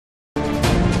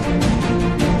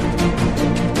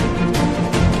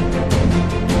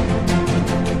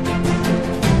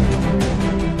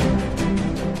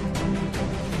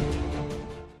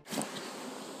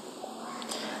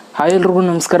Hi ಎಲ್ರಿಗೂ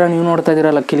ನಮಸ್ಕಾರ. ನೀವು ನೋಡ್ತಾ ಇದ್ದೀರಾ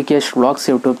ಲಕ್ಕೇಶ್ vlogs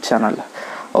YouTube channel.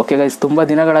 Okay guys, ತುಂಬ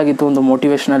ದಿನಗಳಾಗಿತ್ತು ಒಂದು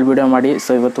ಮೋಟಿವೇಶನಲ್ ವೀಡಿಯೋ ಮಾಡಿ.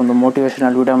 ಸೊ ಇವತ್ತೊಂದು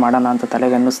ಮೋಟಿವೇಶನಲ್ ವೀಡಿಯೋ ಮಾಡೋಣ ಅಂತ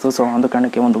ತಲೆಗೆ ಅನ್ನಿಸ್ತು. ಸೊ ಒಂದು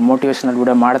ಕಾರಣಕ್ಕೆ ಒಂದು ಮೋಟಿವೇಶನಲ್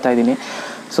ವೀಡಿಯೋ ಮಾಡ್ತಾ ಇದ್ದೀನಿ.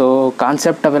 ಸೊ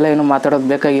ಕಾನ್ಸೆಪ್ಟ್ ಅವೆಲ್ಲ ಏನು ಮಾತಾಡೋದು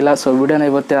ಬೇಕಾಗಿಲ್ಲ. ಸೊ ವೀಡಿಯೋನ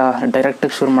ಇವತ್ತು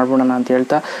ಡೈರೆಕ್ಟಾಗಿ ಶುರು ಮಾಡ್ಬಿಡೋಣ ಅಂತ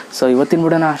ಹೇಳ್ತಾ, ಸೊ ಇವತ್ತಿನ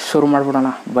ವೀಡಿಯೋನ ಶುರು ಮಾಡ್ಬಿಡೋಣ,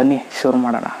 ಬನ್ನಿ ಶುರು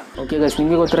ಮಾಡೋಣ. ಓಕೆ ಗೈಸ್,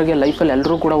 ನಿಮಗೆ ಗೊತ್ತಿರೋಗೆ ಲೈಫಲ್ಲಿ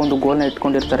ಎಲ್ಲರೂ ಕೂಡ ಒಂದು ಗೋಲ್ನ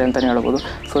ಇಟ್ಕೊಂಡಿರ್ತಾರೆ ಅಂತಲೇ ಹೇಳ್ಬೋದು.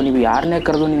 ಸೊ ನೀವು ಯಾರನ್ನೇ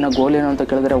ಕರೆದು ನಿನ್ನ ಗೋಲ್ ಏನು ಅಂತ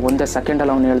ಕೇಳಿದ್ರೆ ಒಂದೇ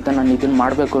ಸೆಕೆಂಡಲ್ಲಿ ಅವ್ನು ಹೇಳ್ತಾನೆ, ನಾನು ಇದನ್ನು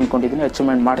ಮಾಡಬೇಕು ಅಂದ್ಕೊಂಡಿದ್ದೀನಿ,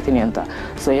 ಅಚೀವ್ಮೆಂಟ್ ಮಾಡ್ತೀನಿ ಅಂತ.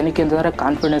 ಸೊ ಏನಕ್ಕೆ ಅಂತಂದರೆ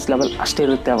ಕಾನ್ಫಿಡೆನ್ಸ್ ಲೆವೆಲ್ ಅಷ್ಟೇ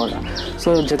ಇರುತ್ತೆ ಅವಾಗ. ಸೊ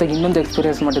ಜೊತೆಗೆ ಇನ್ನೊಂದು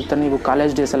ಎಕ್ಸ್ಪೀರಿಯನ್ಸ್ ಮಾಡಿರ್ತಾರೆ. ನೀವು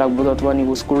ಕಾಲೇಜ್ ಡೇಸಲ್ಲಿ ಆಗ್ಬೋದು ಅಥವಾ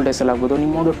ನೀವು ಸ್ಕೂಲ್ ಡೇಸಲ್ಲಿ ಆಗ್ಬೋದು,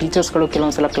 ನಿಮ್ಮೊಂದು ಟೀಚರ್ಸ್ಗಳು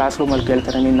ಕೆಲವೊಂದು ಸಲ ಕ್ಲಾಸ್ ರೂಮಲ್ಲಿ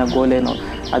ಕೇಳ್ತಾರೆ ನಿನ್ನ ಗೋಲ್ ಏನು,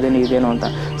 ಅದೇನು ಇದೇನು ಅಂತ.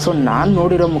 ಸೊ ನಾನು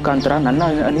ನೋಡಿರೋ ಮುಖಾಂತರ, ನನ್ನ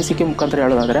ಅನಿಸಿಕೆ ಮುಖಾಂತರ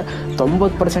ಹೇಳೋದಾದರೆ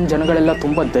 90% ಜನಗಳೆಲ್ಲ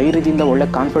ತುಂಬ ಧೈರ್ಯದಿಂದ ಒಳ್ಳೆ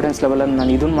ಕಾನ್ಫಿಡೆನ್ಸ್ ಲೆವೆಲನ್ನು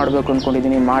ನಾನು ಇದನ್ನು ಮಾಡಬೇಕು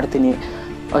ಅಂದ್ಕೊಂಡಿದ್ದೀನಿ, ಮಾಡ್ತೀನಿ,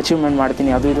 ಅಚೀವ್ಮೆಂಟ್ ಮಾಡ್ತೀನಿ,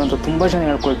 ಅದು ಇದು ಅಂತ ತುಂಬ ಜನ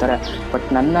ಹೇಳ್ಕೊಳ್ತಾರೆ. ಬಟ್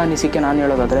ನನ್ನ ಅನಿಸಿಕೆ ನಾನು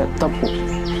ಹೇಳೋದಾದರೆ ತಪ್ಪು.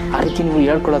 ಆ ರೀತಿ ನೀವು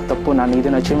ಹೇಳ್ಕೊಳ್ಳೋದು ತಪ್ಪು. ನಾನು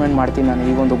ಇದನ್ನು ಅಚೀವ್ಮೆಂಟ್ ಮಾಡ್ತೀನಿ, ನಾನು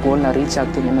ಈ ಒಂದು ಗೋಲ್ನ ರೀಚ್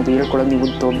ಆಗ್ತೀನಿ ಅನ್ನೋದು ಹೇಳ್ಕೊಳ್ಳೋದು ನೀವು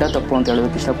ದೊಡ್ಡ ತಪ್ಪು ಅಂತ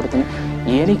ಹೇಳೋದಕ್ಕೆ ಇಷ್ಟಪಡ್ತೀನಿ.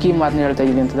 ಏನಕ್ಕೆ ಈ ಮಾತನ್ನ ಹೇಳ್ತಾ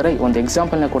ಇದ್ದೀನಿ ಅಂತಂದರೆ, ಒಂದು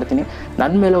ಎಕ್ಸಾಂಪಲ್ನ ಕೊಡ್ತೀನಿ.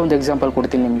 ನನ್ನ ಮೇಲೆ ಒಂದು ಎಕ್ಸಾಂಪಲ್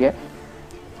ಕೊಡ್ತೀನಿ ನಿಮಗೆ.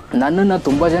 ನನ್ನನ್ನು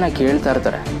ತುಂಬ ಜನ ಕೇಳ್ತಾ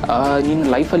ಇರ್ತಾರೆ, ನೀನು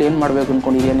ಲೈಫಲ್ಲಿ ಏನು ಮಾಡಬೇಕು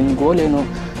ಅಂದ್ಕೊಂಡಿದ್ಯಾ, ನಿನ್ನ ಗೋಲ್ ಏನು,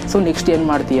 ಸೊ ನೆಕ್ಸ್ಟ್ ಏನು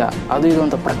ಮಾಡ್ತೀಯಾ, ಅದು ಇದು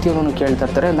ಅಂತ ಪ್ರತಿಯೊಂದನ್ನು ಕೇಳ್ತಾ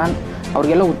ಇರ್ತಾರೆ. ನಾನು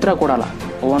ಅವ್ರಿಗೆಲ್ಲ ಉತ್ತರ ಕೊಡೋಲ್ಲ.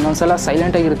 ಒಂದೊಂದು ಸಲ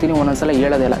ಸೈಲೆಂಟಾಗಿರ್ತೀನಿ, ಒಂದೊಂದು ಸಲ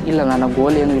ಹೇಳೋದಿಲ್ಲ. ಇಲ್ಲ, ನನ್ನ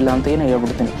ಗೋಲ್ ಏನೂ ಇಲ್ಲ ಅಂತ ಏನೋ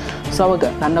ಹೇಳ್ಬಿಡ್ತೀನಿ. ಸೊ ಅವಾಗ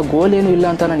ನನ್ನ ಗೋಲ್ ಏನೂ ಇಲ್ಲ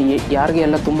ಅಂತ ನಾನು ಯಾರಿಗೆ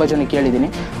ಎಲ್ಲ ತುಂಬ ಜನ ಕೇಳಿದ್ದೀನಿ,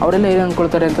 ಅವರೆಲ್ಲ ಏನು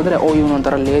ಅಂದ್ಕೊಳ್ತಾರೆ ಅಂತಂದರೆ, ಇವನು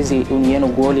ಒಂಥರ ಲೇಝಿ, ಇವನು ಏನು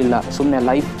ಗೋಲ್ ಇಲ್ಲ, ಸುಮ್ಮನೆ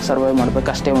ಲೈಫ್ ಸರ್ವೈವ್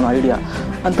ಮಾಡಬೇಕು ಅಷ್ಟೇ ಅವನು ಐಡಿಯಾ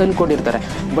ಅಂತ ಅಂದ್ಕೊಂಡಿರ್ತಾರೆ.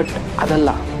 ಬಟ್ ಅದಲ್ಲ,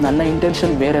 ನನ್ನ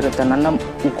ಇಂಟೆನ್ಷನ್ ಬೇರೆ ಇರುತ್ತೆ. ನನ್ನ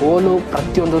ಗೋಲು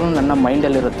ಪ್ರತಿಯೊಂದೂ ನನ್ನ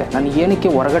ಮೈಂಡಲ್ಲಿರುತ್ತೆ. ನಾನು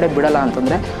ಏನಕ್ಕೆ ಹೊರಗಡೆ ಬಿಡಲ್ಲ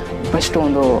ಅಂತಂದರೆ, ಬೆಸ್ಟ್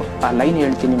ಒಂದು ಲೈನ್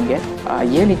ಹೇಳ್ತೀನಿ ನಿಮಗೆ.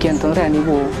 ಏನಕ್ಕೆ ಅಂತಂದರೆ,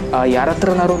 ನೀವು ಯಾರ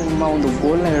ಹತ್ರನಾರು ನಿಮ್ಮ ಒಂದು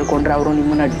ಗೋಲ್ನ ಹೇಳ್ಕೊಂಡ್ರೆ ಅವರು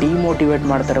ನಿಮ್ಮನ್ನು ಡಿಮೋಟಿವೇಟ್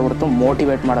ಮಾಡ್ತಾರೆ ಹೊರತು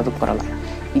ಮೋಟಿವೇಟ್ ಮಾಡೋದಕ್ಕೆ ಬರಲ್ಲ.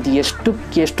 ಇದು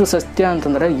ಎಷ್ಟು ಸತ್ಯ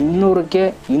ಅಂತಂದರೆ 200ಕ್ಕೆ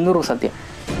 200 ಸತ್ಯ.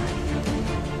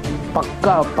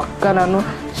 ಪಕ್ಕ ನಾನು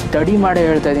ಸ್ಟಡಿ ಮಾಡೇ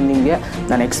ಹೇಳ್ತಾ ಇದ್ದೀನಿ ನಿಮಗೆ.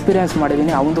 ನಾನು ಎಕ್ಸ್ಪೀರಿಯೆನ್ಸ್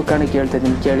ಮಾಡಿದ್ದೀನಿ, ಅವನು ಕಾರಣಕ್ಕೆ ಹೇಳ್ತಾ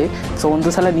ಇದ್ದೀನಿ, ಕೇಳಿ. ಸೊ ಒಂದು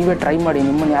ಸಲ ನೀವೇ ಟ್ರೈ ಮಾಡಿ.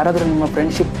 ನಿಮ್ಮನ್ನು ಯಾರಾದರೂ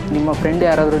ನಿಮ್ಮ ಫ್ರೆಂಡ್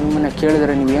ಯಾರಾದರೂ ನಿಮ್ಮನ್ನು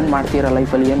ಕೇಳಿದರೆ, ನೀವು ಏನು ಮಾಡ್ತೀರಾ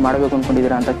ಲೈಫಲ್ಲಿ, ಏನು ಮಾಡಬೇಕು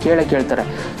ಅಂದ್ಕೊಂಡಿದ್ದೀರಾ ಅಂತ ಕೇಳ್ತಾರೆ.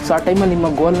 ಸೊ ಆ ಟೈಮಲ್ಲಿ ನಿಮ್ಮ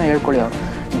ಗೋಲ್ನ ಹೇಳ್ಕೊಳ್ಳಿ. ಅವರು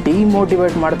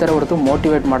ಡಿಮೋಟಿವೇಟ್ ಮಾಡ್ತಾರೆ ಹೊರತು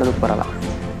ಮೋಟಿವೇಟ್ ಮಾಡೋದಕ್ಕೆ ಬರಲ್ಲ.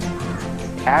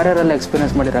 ಯಾರ್ಯಾರೆಲ್ಲ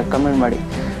ಎಕ್ಸ್ಪೀರಿಯೆನ್ಸ್ ಮಾಡಿರ ಕಮೆಂಟ್ ಮಾಡಿ.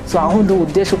 ಸೊ ಆ ಒಂದು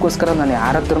ಉದ್ದೇಶಕ್ಕೋಸ್ಕರ ನಾನು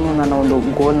ಯಾರ ಹತ್ರನೂ ನನ್ನ ಒಂದು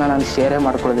ಗೋಲ್ನ ನಾನು ಶೇರೇ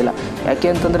ಮಾಡ್ಕೊಳ್ಳೋದಿಲ್ಲ. ಯಾಕೆ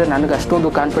ಅಂತಂದರೆ ನನಗೆ ಅಷ್ಟೊಂದು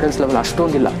ಕಾನ್ಫಿಡೆನ್ಸ್ ಲೆವೆಲ್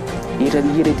ಅಷ್ಟೊಂದಿಲ್ಲ. ಈ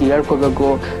ರೀತಿ ಹೇಳ್ಕೋಬೇಕು,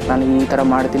 ನಾನು ಈ ಥರ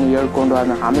ಮಾಡ್ತೀನಿ ಹೇಳ್ಕೊಂಡು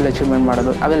ಅದನ್ನ ಆಮೇಲೆ ಅಚೀವ್ಮೆಂಟ್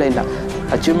ಮಾಡೋದು ಅವೆಲ್ಲ ಇಲ್ಲ.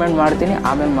 ಅಚೀವ್ಮೆಂಟ್ ಮಾಡ್ತೀನಿ,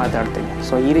 ಆಮೇಲೆ ಮಾತಾಡ್ತೀನಿ.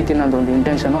 ಸೊ ಈ ರೀತಿ ನನ್ನದೊಂದು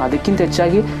ಇಂಟೆನ್ಷನು. ಅದಕ್ಕಿಂತ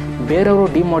ಹೆಚ್ಚಾಗಿ ಬೇರೆಯವರು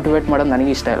ಡಿಮೋಟಿವೇಟ್ ಮಾಡೋದು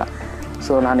ನನಗೆ ಇಷ್ಟ ಇಲ್ಲ.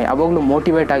 ಸೊ ನಾನು ಯಾವಾಗಲೂ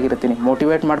ಮೋಟಿವೇಟ್ ಆಗಿರ್ತೀನಿ,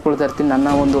 ಮೋಟಿವೇಟ್ ಮಾಡ್ಕೊಳ್ತಾ ಇರ್ತೀನಿ. ನನ್ನ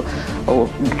ಒಂದು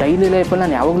ಡೈಲಿ ಲೈಫಲ್ಲಿ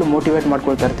ನಾನು ಯಾವಾಗಲೂ ಮೋಟಿವೇಟ್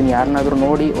ಮಾಡ್ಕೊಳ್ತಾ ಇರ್ತೀನಿ. ಯಾರನ್ನಾದರೂ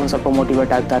ನೋಡಿ ಒಂದು ಸ್ವಲ್ಪ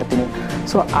ಮೋಟಿವೇಟ್ ಆಗ್ತಾ ಇರ್ತೀನಿ.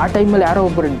 ಸೊ ಆ ಟೈಮಲ್ಲಿ ಯಾರೋ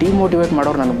ಒಬ್ಬರು ಡಿಮೋಟಿವೇಟ್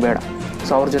ಮಾಡೋರು ನನಗೆ ಬೇಡ.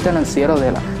 ಸೊ ಅವ್ರ ಜೊತೆ ನಾನು ಸೇರೋದೇ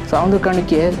ಇಲ್ಲ. ಸೊ ಆ ಒಂದು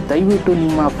ಕಾರಣಕ್ಕೆ ದಯವಿಟ್ಟು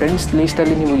ನಿಮ್ಮ ಫ್ರೆಂಡ್ಸ್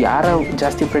ಲೀಸ್ಟಲ್ಲಿ ನೀವು ಯಾರ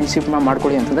ಜಾಸ್ತಿ ಫ್ರೆಂಡ್ಶಿಪ್ನ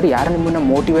ಮಾಡ್ಕೊಳ್ಳಿ ಅಂತಂದರೆ, ಯಾರು ನಿಮ್ಮನ್ನು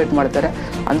ಮೋಟಿವೇಟ್ ಮಾಡ್ತಾರೆ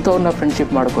ಅಂಥವ್ರನ್ನ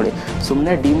ಫ್ರೆಂಡ್ಶಿಪ್ ಮಾಡ್ಕೊಳ್ಳಿ.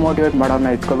 ಸುಮ್ಮನೆ ಡಿಮೋಟಿವೇಟ್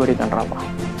ಮಾಡೋರನ್ನ ಇಟ್ಕೋಬೇಡಿ ಕಣ್ರಪ್ಪ.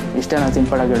 ಇಷ್ಟೇ ನಾನು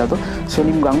ಸಿಂಪಲಾಗಿ ಹೇಳೋದು. ಸೊ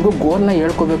ನಿಮ್ಗೆ ಹಂಗೂ ಗೋಲ್ನ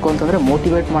ಹೇಳ್ಕೋಬೇಕು ಅಂತಂದರೆ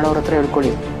ಮೋಟಿವೇಟ್ ಮಾಡೋರ ಹತ್ರ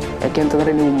ಹೇಳ್ಕೊಳ್ಳಿ. ಯಾಕೆ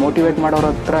ಅಂತಂದರೆ ನೀವು ಮೋಟಿವೇಟ್ ಮಾಡೋರ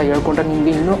ಹತ್ರ ಹೇಳ್ಕೊಂಡ್ರೆ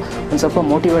ನಿಮಗೆ ಇನ್ನೂ ಒಂದು ಸ್ವಲ್ಪ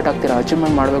ಮೋಟಿವೇಟ್ ಆಗ್ತೀರಾ,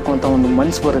 ಅಚೀವ್ಮೆಂಟ್ ಮಾಡಬೇಕು ಅಂತ ಒಂದು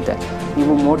ಮನಸ್ಸು ಬರುತ್ತೆ.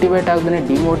 ನೀವು ಮೋಟಿವೇಟ್ ಆಗದೇ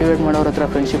ಡಿಮೋಟಿವೇಟ್ ಮಾಡೋರ ಹತ್ರ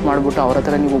ಫ್ರೆಂಡ್ಶಿಪ್ ಮಾಡಿಬಿಟ್ಟು ಅವ್ರ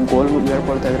ಹತ್ರ ನೀವು ಗೋಲ್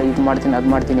ಹೇಳ್ಕೊಳ್ತಾ ಇದ್ರೆ, ಇದು ಮಾಡ್ತೀನಿ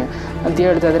ಅದು ಮಾಡ್ತೀನಿ ಅಂತ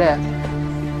ಹೇಳ್ತಾ ಇದ್ರೆ,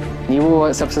 ನೀವು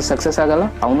ಸಕ್ಸಸ್ ಆಗಲ್ಲ,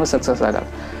 ಅವನು ಸಕ್ಸಸ್ ಆಗಲ್ಲ.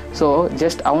 ಸೊ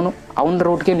ಜಸ್ಟ್ ಅವನ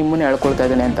ರೂಟ್ಗೆ ನಿಮ್ಮನ್ನು ಹೇಳ್ಕೊಳ್ತಾ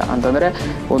ಇದ್ದಾನೆ ಅಂತಂದರೆ,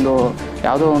 ಒಂದು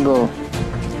ಯಾವುದೋ ಒಂದು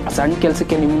ಸಣ್ಣ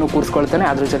ಕೆಲಸಕ್ಕೆ ನಿಮ್ಮನ್ನು ಕೂರಿಸ್ಕೊಳ್ತಾನೆ,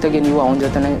 ಅದ್ರ ಜೊತೆಗೆ ನೀವು ಅವನ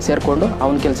ಜೊತೆ ಸೇರಿಕೊಂಡು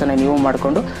ಅವನ ಕೆಲಸನೇ ನೀವು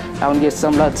ಮಾಡಿಕೊಂಡು, ಅವ್ನಿಗೆ ಎಷ್ಟು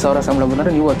ಸಂಬಳ 10,000 ಸಂಬಳ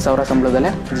ಬಂದರೆ ನೀವು 10,000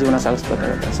 ಸಂಬಳದಲ್ಲೇ ಜೀವನ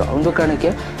ಸಾಗಿಸ್ಬೇಕಾಗುತ್ತೆ. ಸೊ ಒಂದು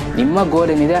ಕಾರಣಕ್ಕೆ ನಿಮ್ಮ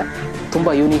ಗೋಲ್ ಏನಿದೆ ತುಂಬ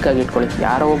ಯೂನಿಕಾಗಿ ಇಟ್ಕೊಳ್ಳಿ.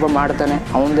 ಯಾರೋ ಒಬ್ಬ ಮಾಡ್ತಾನೆ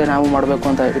ಅವನದೇ ನಾವು ಮಾಡಬೇಕು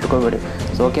ಅಂತ ಇಟ್ಕೊಬೇಡಿ.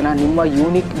 ಸೊ ಓಕೆನಾ, ನಿಮ್ಮ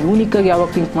ಯೂನಿಕಾಗಿ ಯಾವಾಗ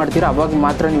ಥಿಂಕ್ ಮಾಡ್ತೀರಾ ಅವಾಗ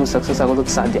ಮಾತ್ರ ನೀವು ಸಕ್ಸಸ್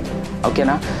ಆಗೋದಕ್ಕೆ ಸಾಧ್ಯ.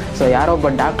 ಓಕೆನಾ. ಸೊ ಯಾರೋ ಒಬ್ಬ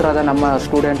ಡಾಕ್ಟ್ರ್ ಆದ ನಮ್ಮ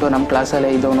ಸ್ಟೂಡೆಂಟು ನಮ್ಮ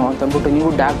ಕ್ಲಾಸಲ್ಲೇ ಇದ್ದವನು ಅಂತಂದ್ಬಿಟ್ಟು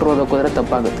ನೀವು ಡಾಕ್ಟ್ರ್ ಓದೋಕೆ ಹೋದರೆ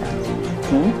ತಪ್ಪಾಗುತ್ತೆ.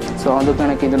 ಸೊ ಒಂದು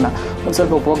ಕಾರಣಕ್ಕೆ ಇದನ್ನು ಒಂದು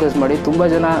ಸ್ವಲ್ಪ ಫೋಕಸ್ ಮಾಡಿ. ತುಂಬ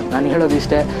ಜನ ನಾನು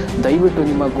ಹೇಳೋದಿಷ್ಟೇ, ದಯವಿಟ್ಟು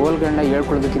ನಿಮ್ಮ ಗೋಲ್ಗಳನ್ನ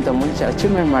ಹೇಳ್ಕೊಳ್ಳೋದಕ್ಕಿಂತ ಮುಂಚೆ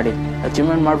ಅಚೀವ್ಮೆಂಟ್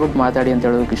ಮಾಡಿಬಿಟ್ಟು ಮಾತಾಡಿ ಅಂತ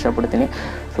ಹೇಳೋದಕ್ಕೆ ಇಷ್ಟಪಡ್ತೀನಿ.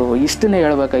 ಸೊ ಇಷ್ಟನ್ನೇ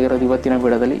ಹೇಳಬೇಕಾಗಿರೋದು ಇವತ್ತಿನ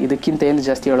ವಿಡಿಯೋದಲ್ಲಿ. ಇದಕ್ಕಿಂತ ಏನು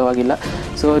ಜಾಸ್ತಿ ಹೇಳುವಾಗಿಲ್ಲ.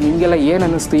 ಸೊ ನಿಮಗೆಲ್ಲ ಏನು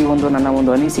ಅನ್ನಿಸ್ತು ಈ ಒಂದು ನನ್ನ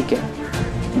ಒಂದು ಅನಿಸಿಕೆ,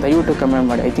 ದಯವಿಟ್ಟು ಕಮೆಂಟ್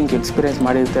ಮಾಡಿ. ಐ ಥಿಂಕ್ ಎಕ್ಸ್ಪೀರಿಯೆನ್ಸ್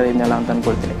ಮಾಡಿರ್ತಾರೆ ಇದನ್ನೆಲ್ಲ ಅಂತ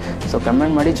ಅಂದ್ಕೊಳ್ತೀನಿ. ಸೊ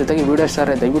ಕಮೆಂಟ್ ಮಾಡಿ. ಜೊತೆಗೆ ವೀಡಿಯೋ ಇಷ್ಟ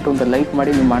ದಯವಿಟ್ಟು ಒಂದು ಲೈಕ್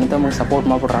ಮಾಡಿ. ನಿಮ್ಮ ಅಣ್ಣ ತಮ್ಮಗೆ ಸಪೋರ್ಟ್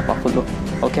ಮಾಡ್ಬಿಡ್ರಪ್ಪ ಫುಲ್ಲು.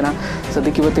 ಓಕೆನಾ. ಸೊ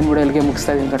ಅದಕ್ಕೆ ಇವತ್ತಿನ ವೀಡಿಯೋ ಇಲ್ಲಿಗೆ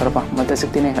ಮುಗಿಸ್ತಾ ಇದ್ದೀನಿ ಕಣ್ರಪ್ಪ. ಮತ್ತೆ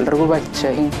ಸಿಗ್ತೀನಿ. ಎಲ್ರಿಗೂ ಬಾಯ್.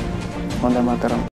 ಜೈ ಹಿಂದ್. ಒಂದೇ ಮಾತಾಡೋಣ.